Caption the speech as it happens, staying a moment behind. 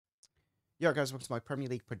Yeah, guys, welcome to my Premier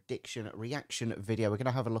League prediction reaction video. We're going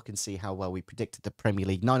to have a look and see how well we predicted the Premier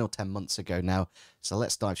League 9 or 10 months ago now. So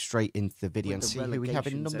let's dive straight into the video and see who we have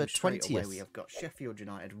in number 20th. We have got Sheffield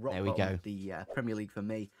United, rock There we bottom go. of the Premier League for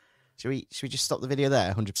me. Should we just stop the video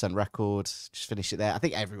there? 100% record. Just finish it there. I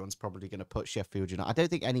think everyone's probably going to put Sheffield United. I don't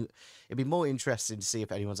think any. It'd be more interesting to see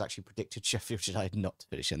if anyone's actually predicted Sheffield United not to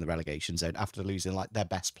finish in the relegation zone after losing like their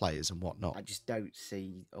best players and whatnot. I just don't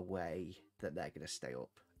see a way that they're going to stay up.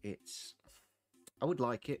 I would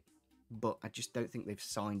like it, but I just don't think they've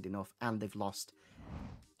signed enough, and they've lost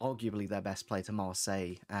arguably their best player to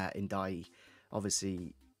Marseille. Ndiaye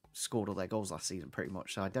obviously scored all their goals last season pretty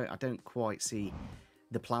much, so I don't quite see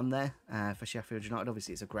the plan there for Sheffield United.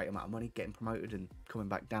 Obviously, it's a great amount of money getting promoted and coming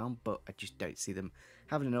back down, but I just don't see them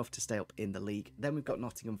having enough to stay up in the league. Then we've got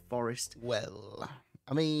Nottingham Forest. Well,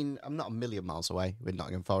 I mean, I'm not a million miles away with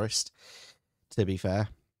Nottingham Forest, to be fair.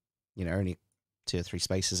 You know, only 2 or 3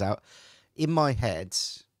 spaces out. In my head,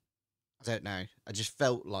 I don't know. I just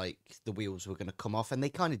felt like the wheels were going to come off, and they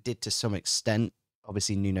kind of did to some extent.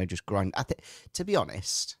 Obviously, Nuno just grind. To be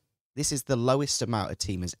honest, this is the lowest amount a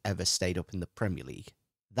team has ever stayed up in the Premier League.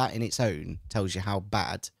 That in its own tells you how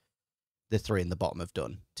bad the 3 in the bottom have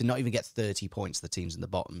done. To not even get 30 points, the teams in the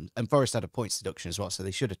bottom. And Forest had a points deduction as well, so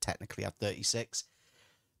they should have technically had 36.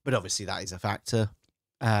 But obviously, that is a factor.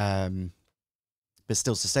 But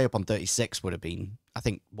still, to stay up on 36 would have been, I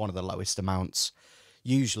think, one of the lowest amounts.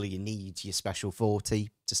 Usually you need your special 40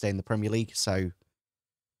 to stay in the Premier League. So,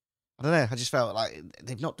 I don't know. I just felt like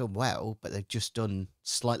they've not done well, but they've just done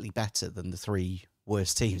slightly better than the 3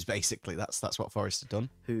 worst teams, basically. That's what Forest have done.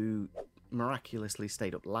 Who miraculously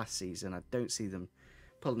stayed up last season. I don't see them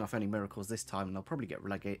pulling off any miracles this time, and they'll probably get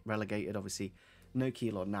relegated. Obviously, no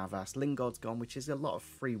Keylor Navas. Lingard's gone, which is a lot of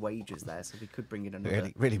free wages there, so they could bring in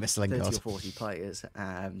another really miss Lingard. 30 or 40 players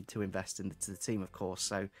to invest into the team, of course.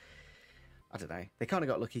 So, I don't know. They kind of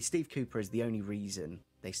got lucky. Steve Cooper is the only reason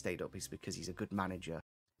they stayed up, is because he's a good manager.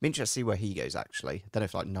 I'm interested to see where he goes, actually. I don't know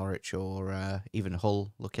if like Norwich or even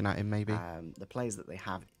Hull looking at him, maybe. The players that they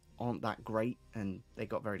have aren't that great, and they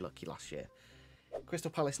got very lucky last year.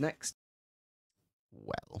 Crystal Palace next.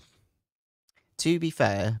 Well, to be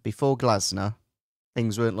fair, before Glasner,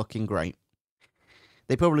 things weren't looking great.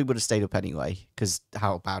 They probably would have stayed up anyway, because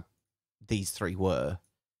how bad these 3 were.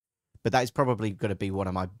 But that is probably going to be one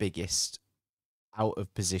of my biggest out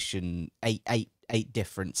of position 8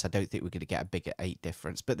 difference. I don't think we're going to get a bigger 8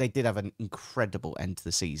 difference. But they did have an incredible end to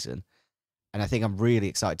the season. And I think I'm really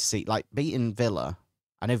excited to see, like, beating Villa.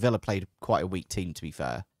 I know Villa played quite a weak team, to be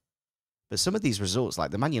fair. But some of these results,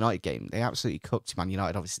 like the Man United game, they absolutely cooked Man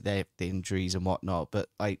United. Obviously, they have the injuries and whatnot. But,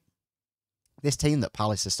 like, this team that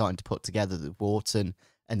Palace are starting to put together, the Wharton,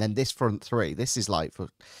 and then this front 3, this is like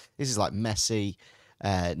Messi,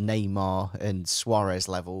 Neymar, and Suarez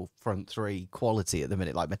level front 3 quality at the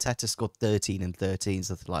minute. Like Mateta scored 13 and 13,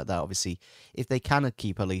 something like that. Obviously, if they can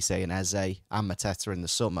keep Elise and Eze and Mateta in the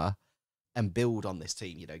summer and build on this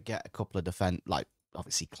team, you know, get a couple of defense, like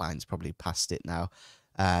obviously Klein's probably past it now.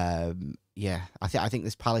 Yeah, I think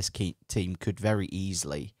this Palace team could very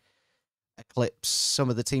easily eclipse some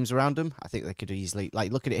of the teams around them. I think they could easily,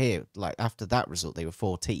 like, look at it here. Like, after that result, they were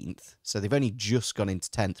 14th. So they've only just gone into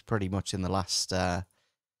 10th pretty much in the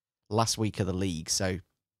last week of the league. So,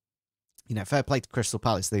 you know, fair play to Crystal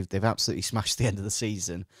Palace. They've absolutely smashed the end of the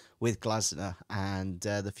season with Glasner, and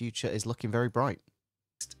the future is looking very bright.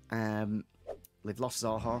 They've lost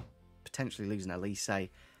Zaha, potentially losing Elise.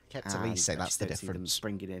 Kept Elise, that's the difference.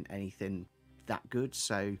 Bringing in anything that good.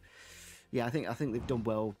 So, yeah, I think they've done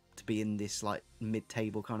well to be in this like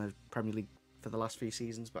mid-table kind of Premier League for the last few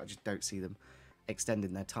seasons, but I just don't see them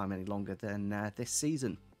extending their time any longer than this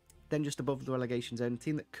season. Then just above the relegation zone, a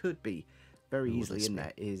team that could be very easily in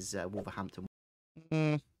there is Wolverhampton.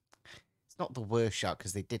 It's not the worst shout,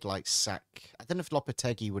 because they did like sack. I don't know if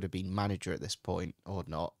Lopetegui would have been manager at this point or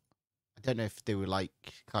not. I don't know if they were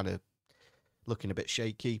like kind of looking a bit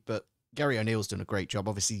shaky, but Gary O'Neill's done a great job.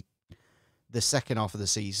 Obviously, the second half of the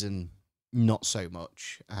season, not so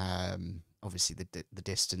much. Obviously, the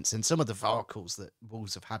distance and some of the VAR calls that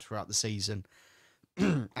Wolves have had throughout the season.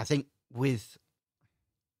 I think with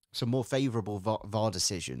some more favourable VAR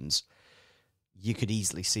decisions, you could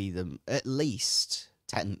easily see them at least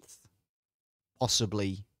 10th,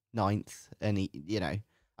 possibly 9th. And, you know,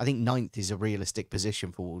 I think 9th is a realistic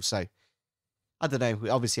position for Wolves. So, I don't know.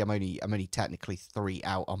 Obviously, I'm only technically 3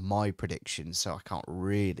 out on my predictions, so I can't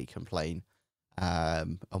really complain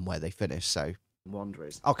on where they finish. So,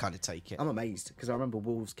 Wanderers, I'll kind of take it. I'm amazed, because I remember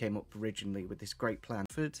Wolves came up originally with this great plan.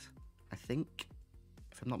 I think,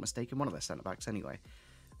 if I'm not mistaken, one of their centre-backs anyway.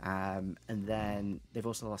 And then they've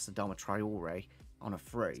also lost Adama Traore, on a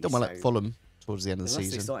free. Done well at Fulham towards the end of the unless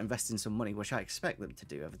season. they start investing some money, which I expect them to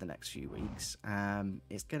do over the next few weeks,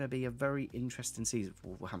 it's going to be a very interesting season for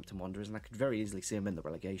Wolverhampton Wanderers, and I could very easily see them in the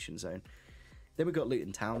relegation zone. Then we got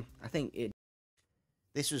Luton Town. I think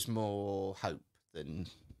this was more hope than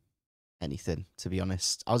anything, to be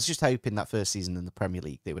honest. I was just hoping that first season in the Premier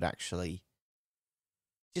League they would actually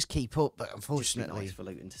just keep up, but unfortunately, nice for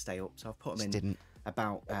Luton to stay up. So I've put them in didn't.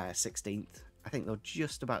 about 16th. I think they'll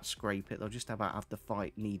just about scrape it. They'll just about have the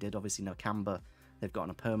fight needed. Obviously, Nakamba, they've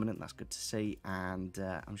gotten a permanent. That's good to see, and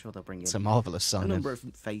I'm sure they'll bring in It's a marvellous signing. a number of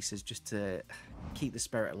faces just to keep the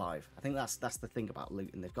spirit alive. I think that's the thing about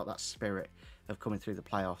Luton. They've got that spirit of coming through the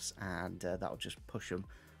playoffs, and that'll just push them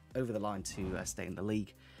over the line to stay in the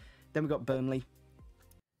league. Then we've got Burnley.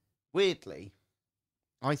 Weirdly,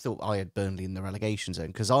 I thought I had Burnley in the relegation zone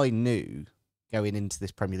because I knew going into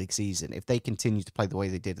this Premier League season, if they continue to play the way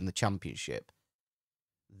they did in the Championship,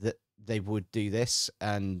 that they would do this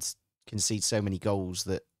and concede so many goals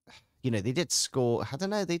that, they did score. I don't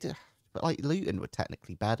know, they did, but like Luton were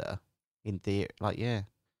technically better in theory. Like, yeah.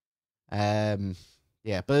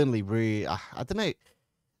 Burnley really, I don't know.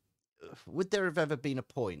 Would there have ever been a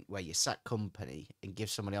point where you sack Company and give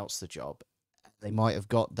someone else the job? They might have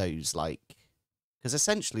got those, because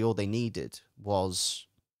essentially all they needed was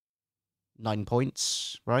 9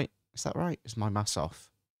 points, right? Is that right? Is my maths off?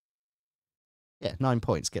 Yeah, 9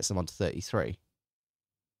 points gets them on to 33.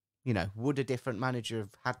 Would a different manager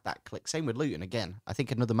have had that click? Same with Luton again. I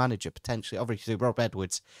think another manager potentially, obviously Rob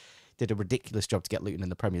Edwards did a ridiculous job to get Luton in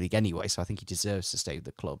the Premier League anyway, so I think he deserves to stay with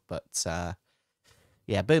the club. But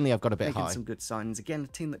Burnley I've got a bit Making high. some good signings. Again, a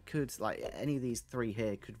team that could, any of these three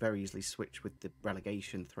here could very easily switch with the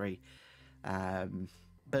relegation three.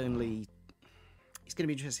 Burnley, it's going to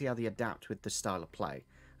be interesting to see how they adapt with the style of play.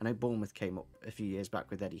 I know Bournemouth came up a few years back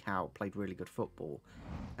with Eddie Howe, played really good football,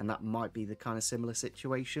 and that might be the kind of similar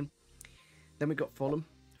situation. Then we got Fulham.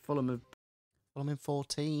 Fulham in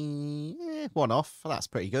 14, one off. That's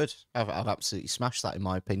pretty good. I've absolutely smashed that in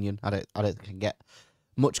my opinion. I don't think I can get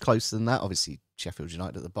much closer than that. Obviously, Sheffield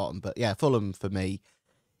United at the bottom, but yeah, Fulham for me,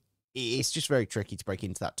 it's just very tricky to break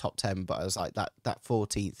into that top 10. But I was like that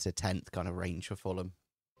 14th to 10th kind of range for Fulham.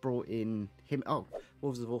 Brought in him. Oh,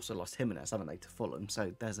 Wolves have also lost Jimenez, haven't they, to Fulham?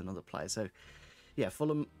 So there's another player. So yeah,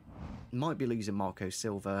 Fulham might be losing Marco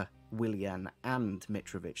Silva, Willian, and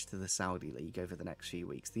Mitrovic to the Saudi League over the next few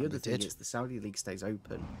weeks. The other thing is the Saudi League stays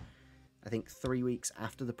open, I think, 3 weeks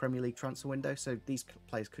after the Premier League transfer window. So these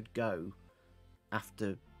players could go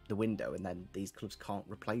after the window, and then these clubs can't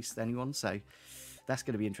replace anyone. So that's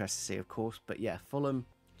going to be interesting to see, of course. But yeah, Fulham,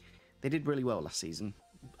 they did really well last season.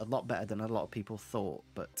 A lot better than a lot of people thought.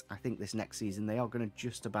 But I think this next season they are going to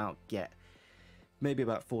just about get maybe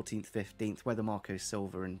about 14th, 15th. Whether Marco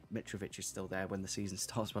Silva and Mitrovic is still there when the season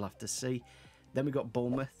starts, we'll have to see. Then we got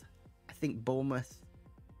Bournemouth. I think Bournemouth,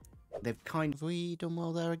 they've kind of... Have we done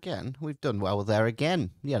well there again? We've done well there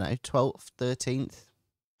again. 12th, 13th.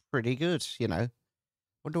 Pretty good,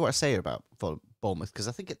 Wonder what I say about Bournemouth, because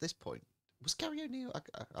I think at this point, was Gary O'Neill?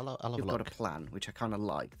 I'll have You've a look. got a plan, which I kind of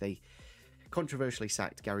like. They controversially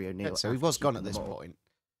sacked Gary O'Neill. Yeah, so he was gone at this point.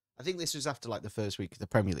 I think this was after the first week of the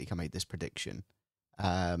Premier League I made this prediction.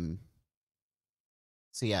 So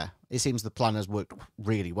yeah, it seems the plan has worked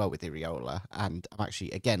really well with Iriola, and I'm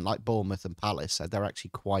actually, again, like Bournemouth and Palace, they're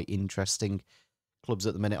actually quite interesting clubs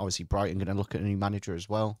at the minute. Obviously Brighton going to look at a new manager as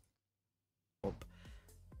well.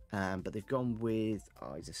 But they've gone with,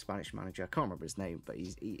 he's a Spanish manager. I can't remember his name, but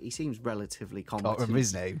he seems relatively competent. Can't remember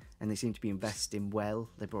his name. And they seem to be investing well.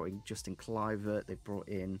 They brought in Justin Kluivert. They brought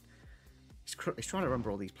in... He's trying to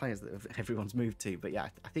remember all these players that everyone's moved to. But yeah,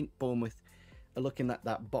 I think Bournemouth are looking at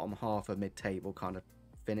that bottom half of mid-table kind of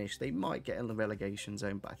finish. They might get in the relegation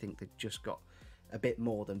zone, but I think they've just got a bit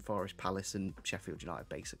more than Forest, Palace and Sheffield United,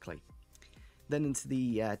 basically. Then into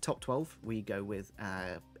the top 12, we go with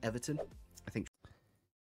Everton. I think...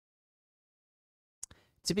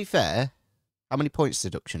 To be fair, how many points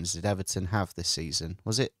deductions did Everton have this season?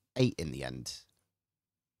 Was it 8 in the end?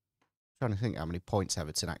 I'm trying to think how many points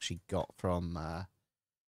Everton actually got from...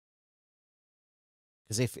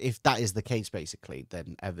 Because if that is the case, basically,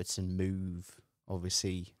 then Everton move,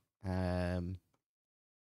 obviously.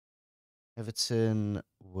 Everton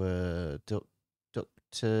were ducked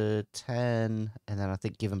to 10, and then I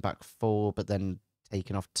think given back 4, but then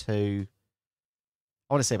taken off 2.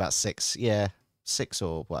 I want to say about 6, yeah. 6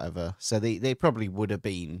 or whatever. So they probably would have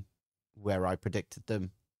been where I predicted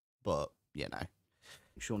them, but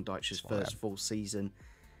Sean Dyche's first full season,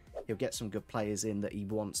 he'll get some good players in that he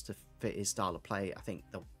wants to fit his style of play. I think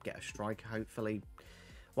they'll get a striker, hopefully.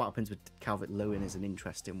 What happens with Calvert-Lewin is an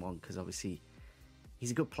interesting one, because obviously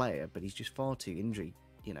he's a good player, but he's just far too injury,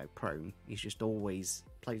 prone. He's just always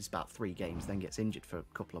plays about 3 games, then gets injured for a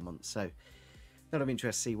couple of months. So that'll be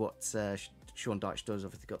interesting to see what Sean Dyche does.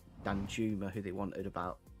 Obviously got Dan Juma, who they wanted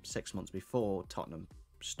about 6 months before. Tottenham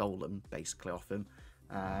stole him basically off him.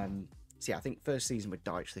 So yeah, I think first season with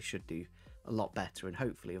Dyche they should do a lot better and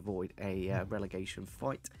hopefully avoid a relegation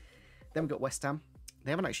fight. Then we've got West Ham.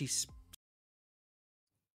 They haven't actually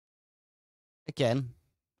Again,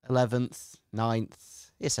 11th,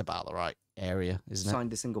 9th. It's about the right area, isn't it?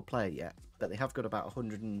 signed a single player yet, but they have got about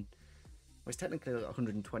 100 and... Well, it's technically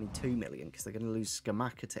 122 million because they're going to lose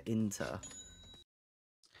Scamacca to Inter.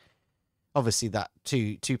 Obviously, that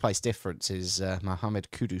two-place difference is Mohamed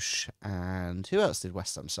Kudus, and who else did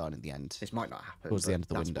West Ham sign in the end? This might not happen. Towards the end of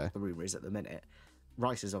the that's window. What the rumour is at the minute.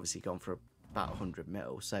 Rice has obviously gone for about 100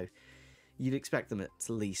 mil, so you'd expect them at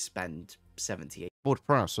least spend 70,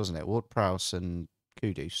 Ward-Prowse, wasn't it? Ward-Prowse and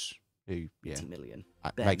Kudus, who 80 million.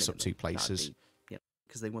 makes up 2 places. Yeah,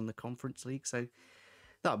 because they won the Conference League, so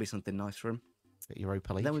that'll be something nice for him.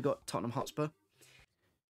 Europa League. Then we've got Tottenham Hotspur.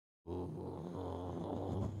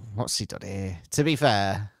 What's he done here? To be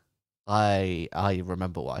fair, I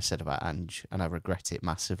remember what I said about Ange, and I regret it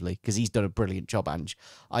massively because he's done a brilliant job, Ange.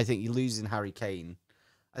 I think you're losing Harry Kane.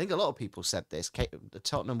 I think a lot of people said this.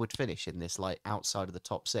 Tottenham would finish in this like outside of the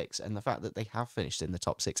top 6, and the fact that they have finished in the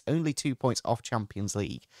top 6, only 2 points off Champions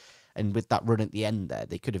League, and with that run at the end there,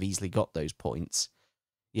 they could have easily got those points.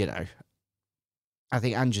 I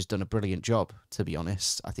think Ange has done a brilliant job. To be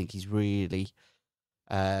honest, I think he's really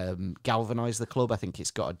galvanised the club. I think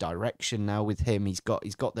it's got a direction now with him. He's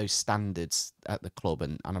got those standards at the club,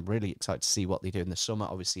 and I'm really excited to see what they do in the summer.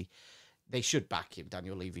 Obviously, they should back him.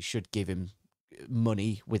 Daniel Levy should give him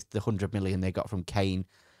money with the 100 million they got from Kane.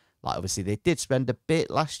 Like obviously they did spend a bit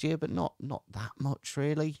last year, but not that much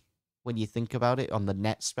really when you think about it on the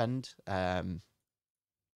net spend. So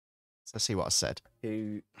see what I said.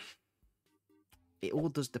 It all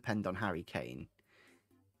does depend on Harry Kane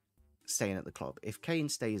staying at the club. If Kane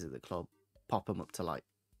stays at the club, pop him up to like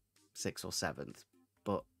 6th or 7th.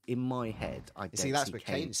 But in my head, I don't see that's see with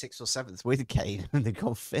Kane 6th or 7th with Kane, and they've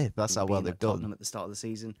gone 5th. That's how well being they've at Tottenham done. at the start of the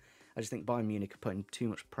season. I just think Bayern Munich are putting too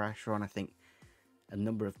much pressure on. I think a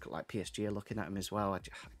number of like PSG are looking at him as well. I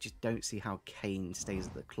just don't see how Kane stays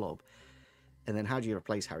at the club. And then how do you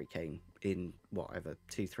replace Harry Kane in whatever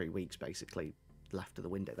 2-3 weeks basically left of the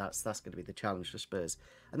window? That's going to be the challenge for Spurs.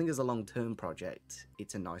 I think as a long-term project,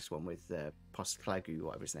 it's a nice one with Postecoglou,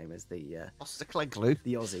 whatever his name is, the Postecoglou.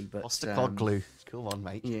 Aussie. But Postecoglou. Come on,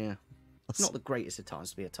 mate. yeah, it's not the greatest of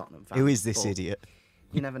times to be a Tottenham fan. Who is this but idiot?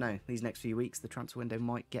 You never know. These next few weeks, the transfer window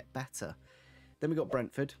might get better. Then we got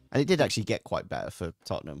Brentford. And it did actually get quite better for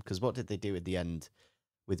Tottenham, because what did they do at the end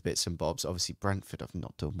with bits and bobs? Obviously, Brentford I've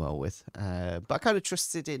not done well with. But I kind of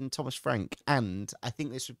trusted in Thomas Frank, and I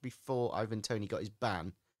think this was before Ivan Toney got his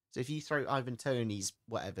ban. So if you throw Ivan Toney's,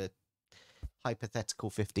 whatever, hypothetical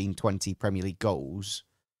 15, 20 Premier League goals,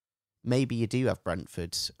 maybe you do have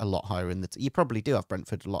Brentford a lot higher in the... You probably do have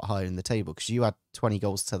Brentford a lot higher in the table, because you add 20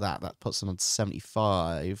 goals to that. That puts them on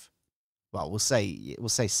 75. Well, we'll say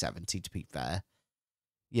 70 to be fair.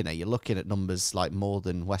 You're looking at numbers like more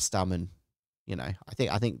than West Ham, and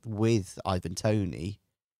I think with Ivan Toney,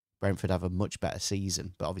 Brentford have a much better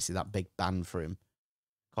season. But obviously that big ban for him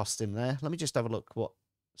cost him there. Let me just have a look what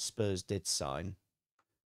Spurs did sign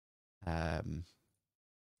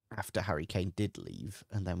after Harry Kane did leave,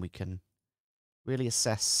 and then we can really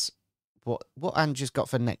assess what Ange's got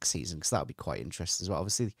for next season, because that'll be quite interesting as well.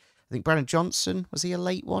 Obviously, I think Brandon Johnson, was he a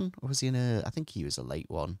late one, or was he I think he was a late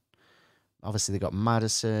one. Obviously, they got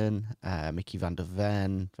Maddison, Mickey van der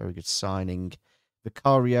Ven, very good signing.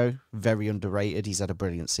 Vicario, very underrated. He's had a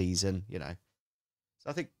brilliant season, So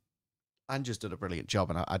I think Ange's done a brilliant job,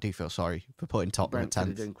 and I do feel sorry for putting Tottenham at 10th.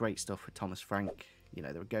 Brentford are doing great stuff with Thomas Frank. They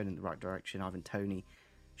were going in the right direction. Ivan Toney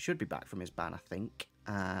should be back from his ban, I think.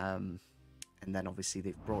 And then obviously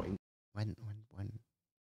they've brought in... When?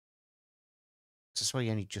 So I swear he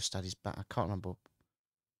only just had his ban. I can't remember.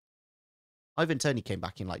 Ivan Toney came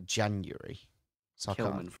back in like January. So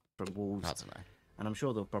Kilman from Wolves. I don't know. And I'm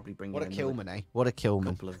sure they'll probably bring What a in Kilman, eh? What a Kilman.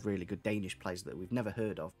 couple of really good Danish players that we've never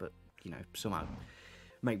heard of, but, somehow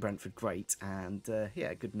make Brentford great. And,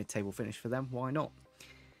 a good mid-table finish for them. Why not?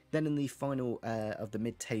 Then in the final of the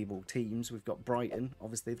mid-table teams, we've got Brighton.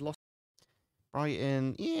 Obviously, they've lost.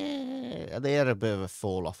 Brighton, yeah. They had a bit of a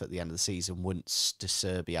fall-off at the end of the season once De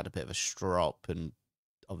Serbi had a bit of a strop, and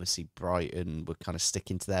obviously Brighton were kind of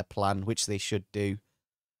sticking to their plan, which they should do,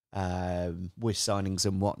 with signings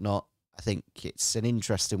and whatnot. I think it's an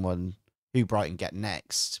interesting one who Brighton get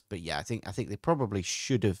next. But yeah, I think they probably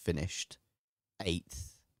should have finished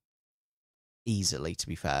 8th. easily, to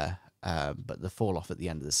be fair. But the fall off at the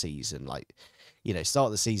end of the season, like, start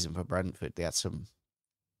of the season for Brentford, they had some.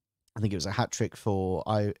 I think it was a hat trick for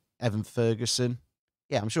Evan Ferguson.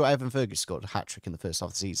 Yeah, I'm sure Evan Ferguson scored a hat trick in the first half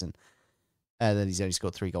of the season, and then he's only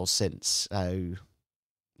scored 3 goals since. So,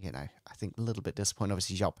 I think a little bit disappointing.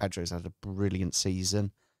 Obviously, João Pedro's had a brilliant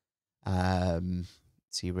season.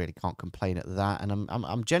 So you really can't complain at that. And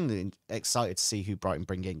I'm genuinely excited to see who Brighton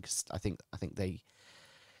bring in, because I think they,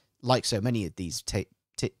 like so many of these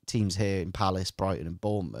teams here in Palace, Brighton, and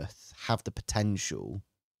Bournemouth, have the potential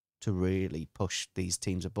to really push these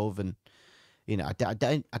teams above. And I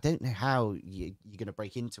don't know how you're going to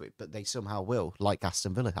break into it, but they somehow will, like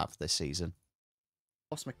Aston Villa have this season.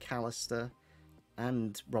 Lost McAllister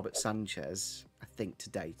and Robert Sanchez, I think,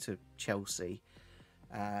 today to Chelsea.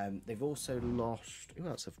 They've also lost. Who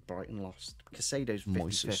else have Brighton lost? Casado's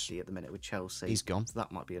 50-50 at the minute with Chelsea. He's gone. So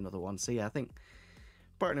that might be another one. So yeah, I think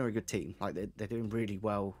Brighton are a good team. Like they're doing really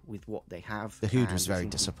well with what they have. The Hood was very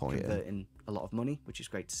disappointing. Converting a lot of money, which is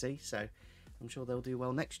great to see. So I'm sure they'll do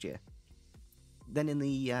well next year. Then in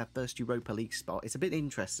the first Europa League spot, it's a bit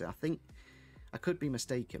interesting. I think I could be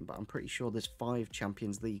mistaken, but I'm pretty sure there's 5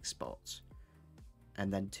 Champions League spots,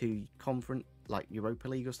 and then 2 conference, like Europa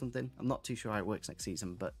League or something. I'm not too sure how it works next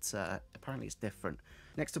season, but apparently it's different.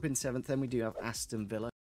 Next up in 7th, then we do have Aston Villa.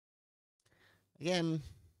 Again,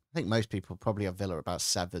 I think most people probably have Villa about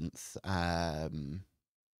 7th. And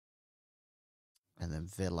then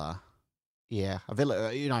Villa. Yeah,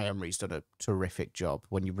 Villa, Unai Emery's done a terrific job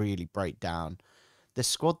when you really break down the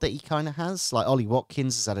squad that he kind of has. Like Ollie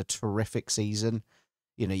Watkins has had a terrific season.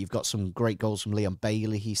 You've got some great goals from Leon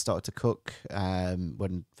Bailey. He started to cook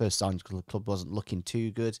when first signed the club wasn't looking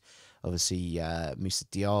too good. Obviously, Moussa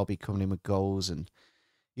Diaby coming in with goals, and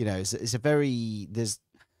it's a very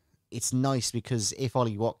it's nice because if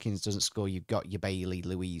Ollie Watkins doesn't score, you've got your Bailey,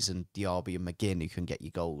 Louise, and Diaby and McGinn who can get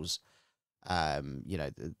you goals.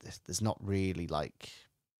 There's not really like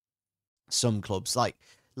some clubs like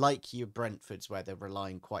your Brentfords where they're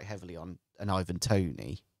relying quite heavily on an Ivan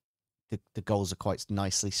Toney. The goals are quite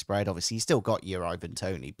nicely spread. Obviously, you still got your Ivan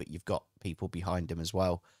Toney, but you've got people behind him as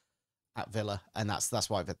well at Villa, and that's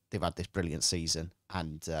why they've had this brilliant season.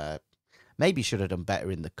 And maybe should have done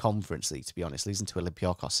better in the Conference League, to be honest. Losing to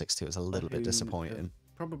Olympiacos 6-2 was a little bit disappointing.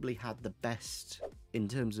 Probably had the best, in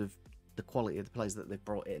terms of the quality of the players that they've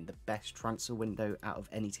brought in, the best transfer window out of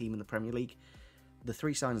any team in the Premier League. The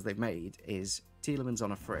 3 signings they've made is Tielemans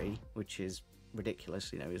on a free, which is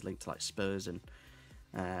ridiculous. He's linked to like Spurs and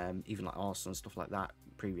even like Arsenal and stuff like that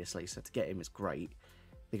previously, so to get him is great.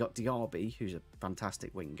 They got Diaby, who's a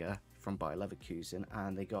fantastic winger from Bayer Leverkusen,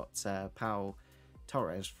 and they got Pau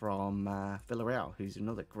Torres from Villarreal, who's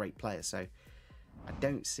another great player. So I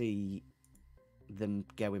don't see them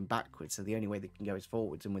going backwards, so the only way they can go is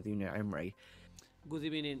forwards, and with Unai Emery, good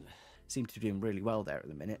evening, seem to be doing really well there at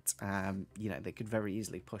the minute. They could very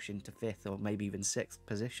easily push into 5th or maybe even 6th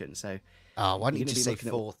position. So why don't you just say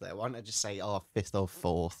 4th there? Why don't I just say 5th or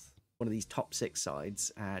 4th? One of these top 6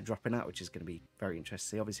 sides dropping out, which is going to be very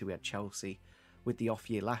interesting. Obviously, we had Chelsea with the off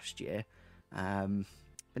year last year. But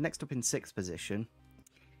next up in 6th position,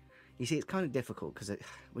 you see, it's kind of difficult because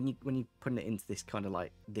when you putting it into this kind of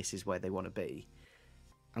like, this is where they want to be.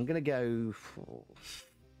 I'm gonna go.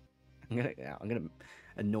 I'm gonna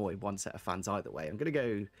annoy one set of fans either way. I'm gonna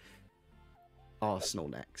go Arsenal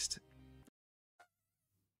next.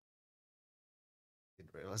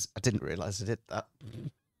 I didn't realise I did that.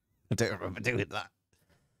 I don't remember doing that.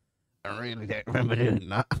 I really don't remember doing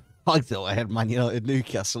that. I thought I had Man United,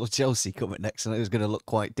 Newcastle, or Chelsea coming next, and it was going to look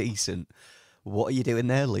quite decent. What are you doing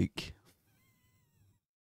there, Luke?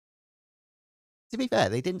 To be fair,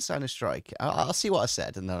 they didn't sign a strike. I'll see what I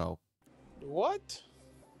said, and then I'll... What?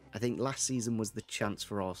 I think last season was the chance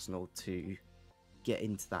for Arsenal to get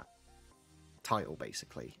into that title,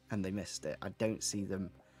 basically, and they missed it. I don't see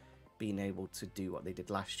them being able to do what they did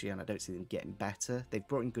last year, and I don't see them getting better. They've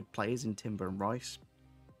brought in good players in Timber and Rice,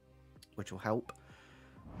 which will help,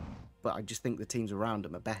 but I just think the teams around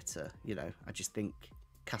them are better. I just think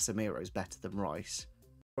Casemiro's better than Rice.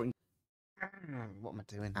 What am I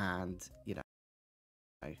doing? And,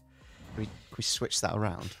 Can we switch that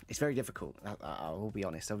around? It's very difficult. I will be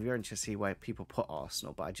honest. I'll be very interested to see where people put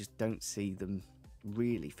Arsenal, but I just don't see them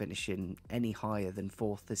really finishing any higher than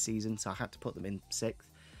 4th this season, so I had to put them in 6th.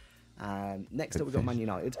 Next up, we've got Man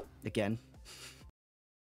United again.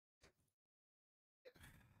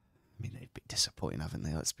 I mean, they've been disappointing, haven't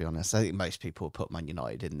they? Let's be honest. I think most people put Man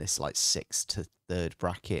United in this like 6th to 3rd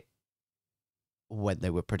bracket when they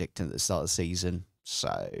were predicting at the start of the season. So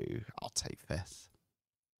I'll take 5th.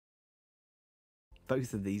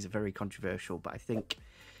 Both of these are very controversial, but I think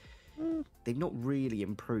they've not really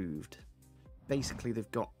improved. Basically,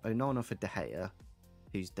 they've got Onana for De Gea,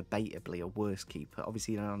 who's debatably a worse keeper.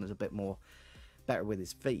 Obviously, Onana's a bit more better with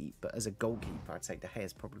his feet, but as a goalkeeper, I'd say De Gea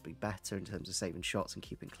is probably better in terms of saving shots and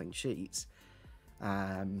keeping clean sheets.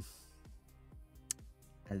 And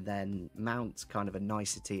then Mount's kind of a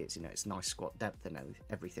nicety. It's, it's nice squad depth and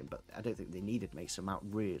everything, but I don't think they needed Mason Mount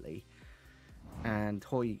really. And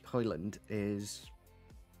Højlund is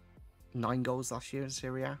 9 goals last year in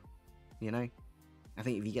Serie A. I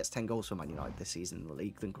think if he gets 10 goals for Man United this season in the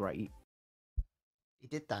league, then great. He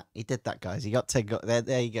did that. He did that, guys. He got 10 goals.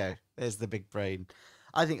 There you go. There's the big brain.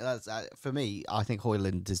 I think that's, for me, I think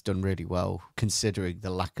Højlund has done really well, considering the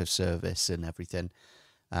lack of service and everything.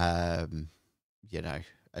 And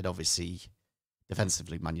obviously,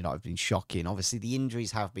 defensively, Man United have been shocking. Obviously, the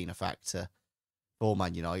injuries have been a factor for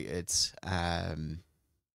Man United.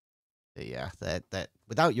 But yeah, they're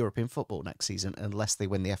without European football next season, unless they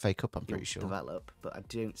win the FA Cup, I'm pretty sure. Develop, but I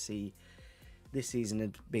don't see this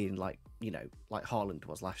season being like Haaland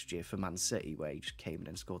was last year for Man City, where he just came in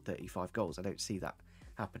and scored 35 goals. I don't see that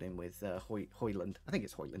happening with Højlund. I think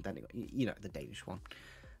it's Højlund anyway, the Danish one.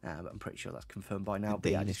 I'm pretty sure that's confirmed by now.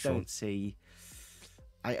 But I just don't see...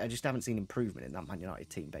 I just haven't seen improvement in that Man United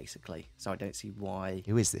team, basically. So I don't see why...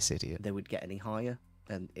 Who is this idiot? They would get any higher.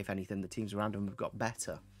 And if anything, the teams around them have got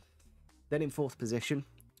better. Then in 4th position,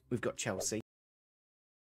 we've got Chelsea.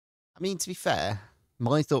 I mean, to be fair,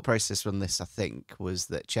 my thought process on this, I think, was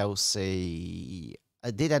that Chelsea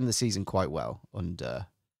did end the season quite well under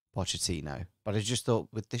Pochettino. But I just thought,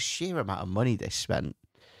 with the sheer amount of money they spent,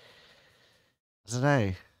 I don't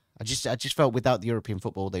know. I just felt without the European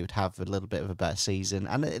football, they would have a little bit of a better season.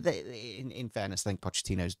 And in fairness, I think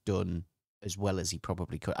Pochettino's done as well as he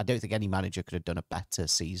probably could. I don't think any manager could have done a better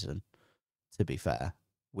season, to be fair,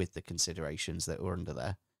 with the considerations that were under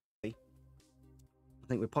there. I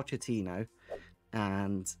think with Pochettino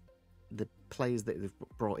and the players that they've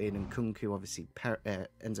brought in, and Kunku, obviously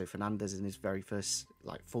Enzo Fernandez in his very first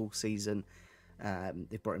full season.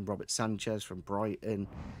 They've brought in Robert Sanchez from Brighton.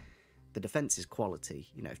 The defence is quality.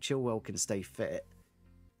 If Chilwell can stay fit,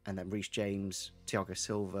 and then Reece James, Thiago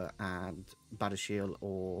Silva, and Badiashile,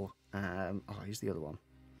 or who's the other one?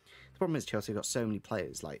 The problem is Chelsea have got so many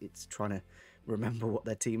players. It's trying to remember what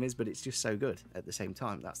their team is, but it's just so good at the same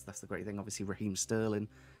time. That's the great thing. Obviously, Raheem Sterling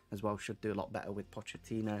as well should do a lot better with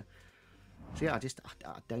Pochettino. So yeah,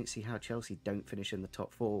 I don't see how Chelsea don't finish in the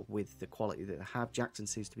top 4 with the quality that they have. Jackson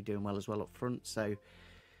seems to be doing well as well up front. So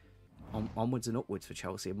onwards and upwards for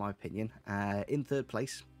Chelsea, in my opinion. In 3rd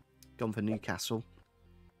place, gone for Newcastle.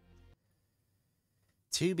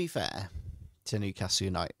 To be fair to Newcastle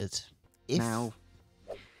United, now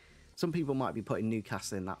some people might be putting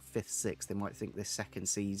Newcastle in that 5th, 6th. They might think this second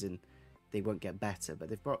season they won't get better, but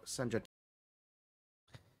they've brought Sandro.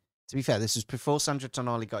 To be fair, this was before Sandro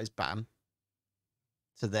Tonali got his ban,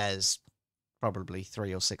 so there's probably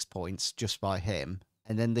 3 or 6 points just by him.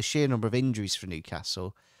 And then the sheer number of injuries for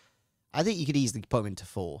Newcastle, I think you could easily put him into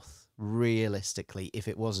 4th, realistically, if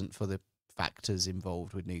it wasn't for the factors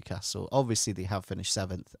involved with Newcastle. Obviously, they have finished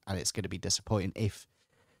 7th, and it's going to be disappointing if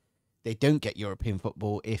they don't get European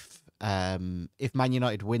football. If Man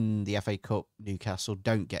United win the FA Cup, Newcastle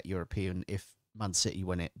don't get European. If Man City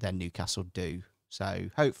win it, then Newcastle do. So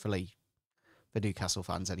hopefully, for Newcastle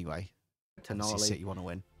fans anyway, Tonali, City want to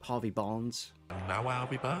win. Harvey Barnes. Now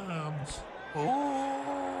Harvey Barnes.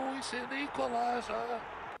 Oh, it's an equaliser.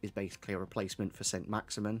 Is basically a replacement for St.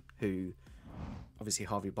 Maximin, who obviously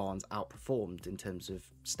Harvey Barnes outperformed in terms of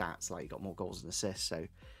stats. He got more goals and assists. So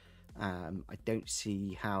I don't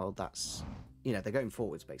see how that's... they're going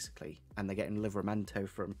forwards, basically. And they're getting Livramento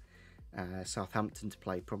from Southampton to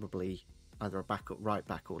play probably either a backup, right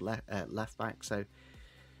back, or left back. So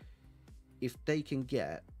if they can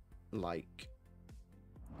get a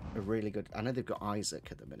really good... I know they've got Isaac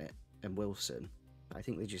at the minute and Wilson. I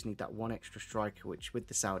think they just need that one extra striker, which with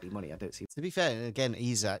the Saudi money, I don't see. To be fair, again,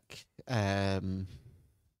 Isaac, in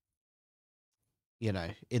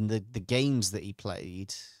the games that he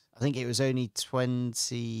played, I think it was only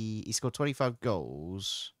 20... He scored 25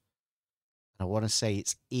 goals. I want to say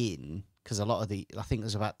it's in, because I think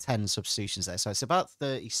there's about 10 substitutions there. So it's about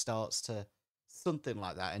 30 starts to something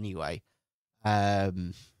like that anyway.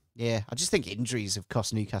 Yeah, I just think injuries have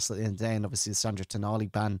cost Newcastle at the end of the day, and obviously the Sandro Tonali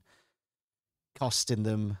ban costing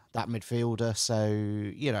them that midfielder. So,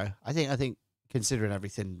 I think considering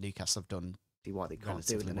everything Newcastle have done, see why they can't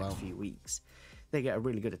do in the next few weeks. They get a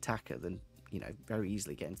really good attacker, then very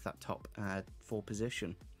easily get into that top 4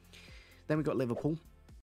 position. Then we've got Liverpool.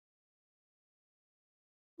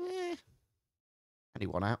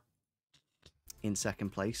 Anyone out? in second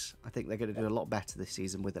place. I think they're going to do a lot better this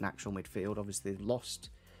season with an actual midfield. Obviously, they've lost,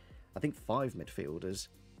 I think, 5 midfielders,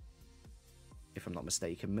 if I'm not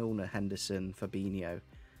mistaken. Milner, Henderson, Fabinho,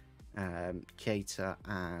 Keita,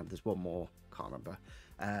 and there's one more, can't remember.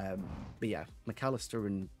 But yeah, McAllister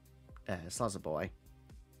and Slazerboy,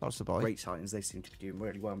 great signings. They seem to be doing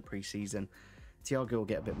really well in pre-season. Thiago will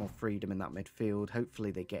get a bit more freedom in that midfield. Hopefully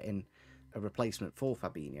they get in a replacement for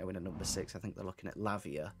Fabinho in a number 6. I think they're looking at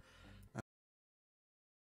Lavia.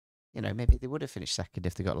 You know, maybe they would have finished second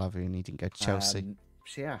if they got Lavia and he didn't go to Chelsea.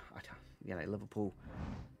 So yeah, Liverpool,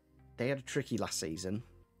 they had a tricky last season,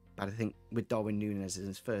 but I think with Darwin Núñez in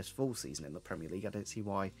his first full season in the Premier League, I don't see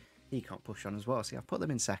why he can't push on as well. So yeah, I've put them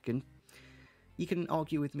in second. You can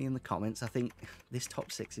argue with me in the comments. I think this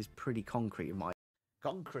top 6 is pretty concrete in my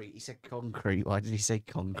Concrete? He said concrete. Why did he say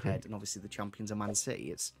concrete? head, and obviously the champions are Man City.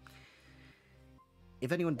 It's,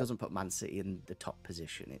 if anyone doesn't put Man City in the top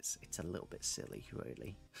position, it's a little bit silly,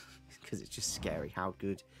 really, because it's just scary how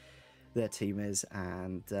good their team is.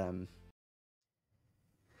 And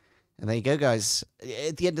there you go, guys.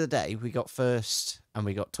 At the end of the day, we got first and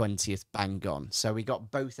we got 20th bang on. So we got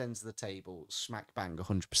both ends of the table smack bang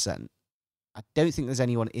 100%. I don't think there's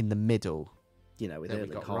anyone in the middle. you know, with That we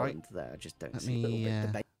Erling got Haaland right. there, I just don't Let see a little me, bit of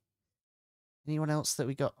debate. Anyone else that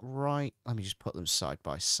we got right? Let me just put them side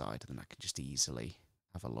by side and then I can just easily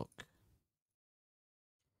have a look.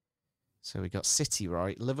 So we got City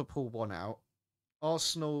right, Liverpool 1 out.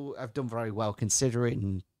 Arsenal have done very well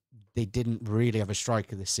considering they didn't really have a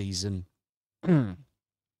striker this season. And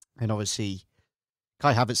obviously,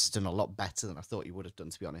 Kai Havertz has done a lot better than I thought he would have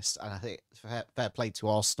done, to be honest. And I think fair play to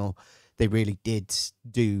Arsenal. They really did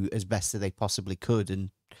do as best that they possibly could.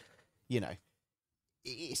 And, you know,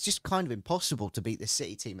 it's just kind of impossible to beat this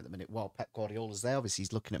City team at the minute while Pep Guardiola's there. Obviously,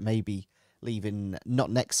 he's looking at maybe leaving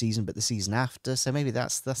not next season, but the season after. So maybe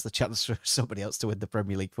that's the chance for somebody else to win the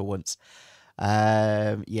Premier League for once.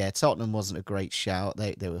 Yeah, Tottenham wasn't a great shout.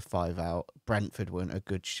 They were 5 out. Brentford weren't a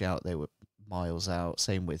good shout. They were miles out.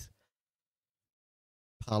 Same with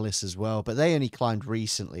Palace as well. But they only climbed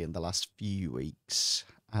recently in the last few weeks.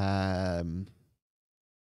 Yeah,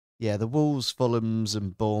 the Wolves, Fulhams,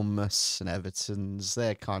 and Bournemouths and Evertons,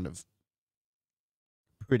 they're kind of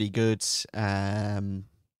pretty good.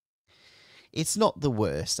 It's not the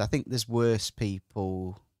worst. I think there's worse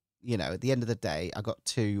people. You know, at the end of the day, I got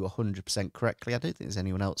 2 100% correctly. I don't think there's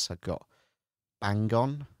anyone else I got bang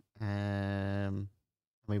on. I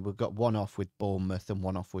mean, we've got 1 off with Bournemouth and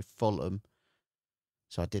 1 off with Fulham.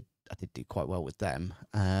 So I did do quite well with them.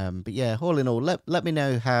 But yeah, all in all, let me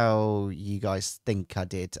know how you guys think I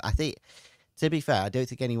did. I think, to be fair, I don't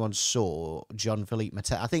think anyone saw Jean-Philippe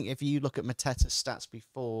Mateta. I think if you look at Mateta's stats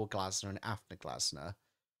before Glasner and after Glasner,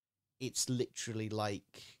 it's literally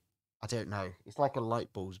like, I don't know, it's like a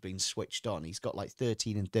light bulb's been switched on. He's got like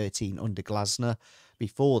 13 and 13 under Glasner.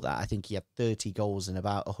 Before that, I think he had 30 goals in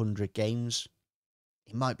about 100 games.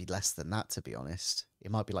 It might be less than that, to be honest. It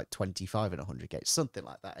might be like 25 in 100 games, something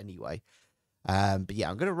like that anyway. But yeah,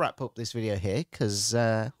 I'm going to wrap up this video here because,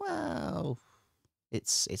 well,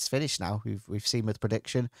 it's finished now. We've seen with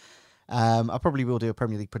prediction. I probably will do a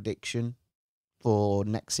Premier League prediction for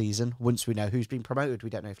next season once we know who's been promoted. We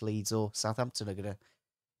don't know if Leeds or Southampton are going to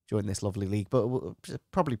join this lovely league, but we'll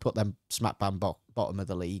probably put them smack bang bottom of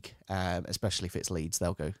the league, especially if it's Leeds.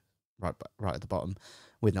 They'll go right at the bottom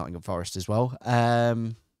with Nottingham Forest as well.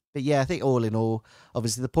 But yeah, I think all in all,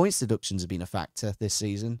 obviously the points deductions have been a factor this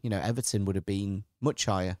season. You know, Everton would have been much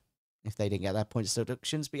higher if they didn't get their points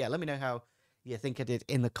deductions. But yeah, let me know how you think I did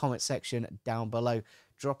in the comment section down below.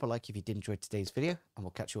 Drop a like if you did enjoy today's video, and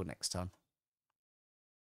we'll catch you all next time.